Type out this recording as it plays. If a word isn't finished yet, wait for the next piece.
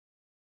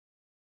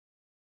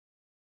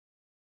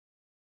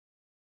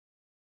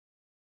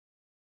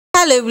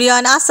Hello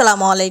everyone,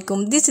 Assalamu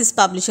alaikum. This is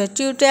Publisher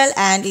Tutorial,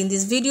 and in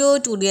this video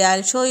today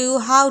I'll show you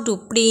how to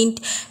print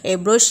a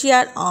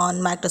brochure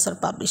on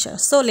Microsoft Publisher.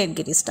 So let's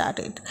get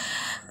started.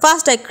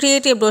 First I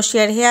create a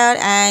brochure here,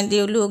 and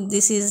you look,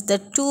 this is the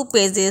two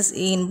pages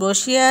in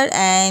brochure,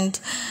 and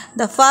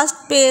the first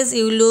page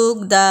you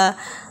look the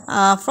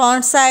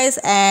font size,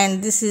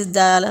 and this is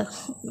the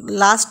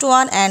last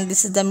one, and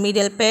this is the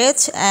middle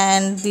page,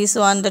 and this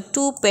one the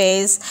two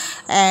page,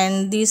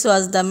 and this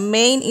was the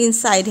main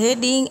inside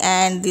heading,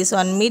 and this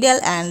one middle,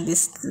 and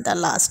this the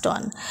last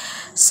one.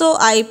 So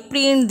I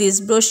print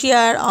this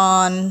brochure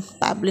on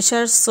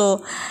Publisher.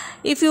 So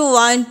if you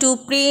want to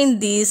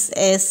print this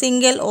a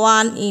single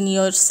one in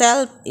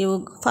yourself,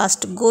 you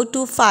first go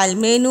to file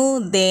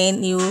menu,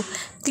 then you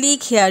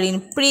click here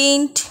in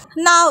print.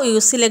 Now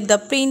you select the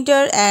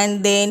printer,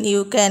 and then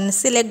you can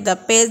select the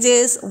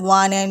pages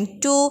 1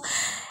 and 2,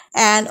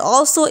 and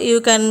also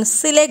you can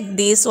select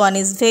this one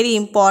is very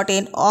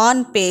important,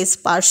 on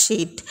page per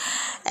sheet,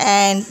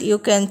 and you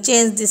can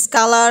change this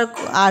color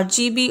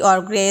RGB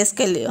or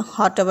grayscale,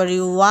 whatever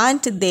you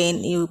want.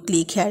 Then you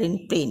click here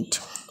in print.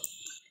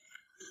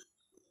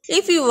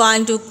 If you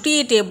want to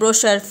create a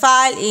brochure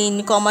file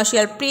in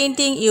commercial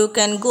printing, you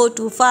can go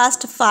to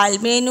first file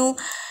menu,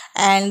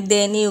 and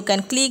then you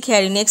can click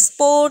here in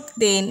export,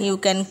 then you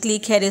can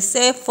click here in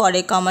save for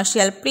a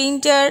commercial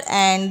printer,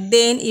 and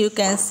then you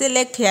can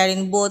select here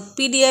in both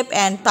PDF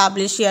and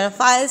publisher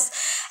files,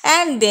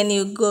 and then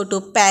you go to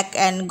pack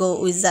and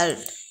go wizard.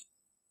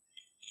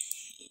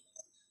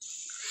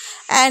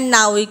 And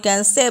now you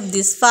can save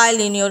this file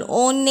in your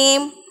own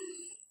name,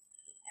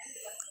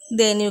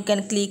 then you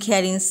can click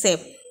here in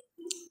save.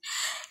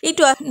 It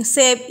was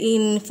saved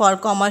in for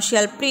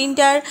commercial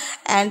printer,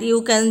 and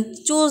you can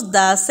choose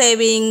the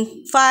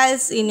saving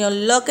files in your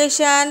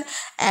location,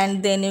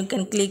 and then you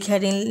can click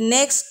here in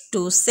next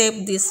to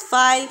save this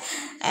file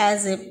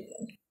as a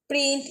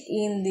print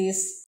in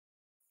this.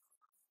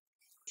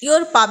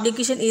 Your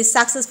publication is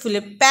successfully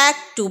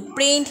packed to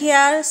print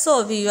here.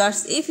 So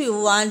viewers, if you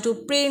want to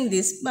print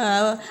this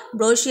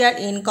brochure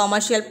in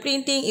commercial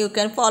printing, you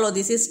can follow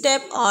this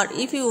step, or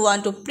if you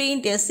want to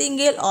print a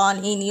single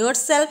on in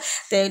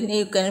yourself, then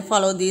you can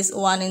follow this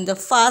one in the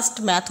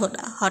first method,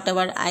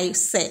 whatever I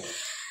say.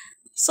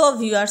 So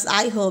viewers,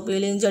 I hope you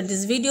will enjoy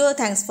this video.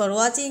 Thanks for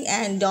watching,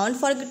 and don't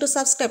forget to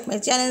subscribe my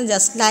channel.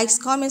 Just likes,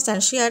 comments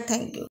and share.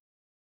 Thank you.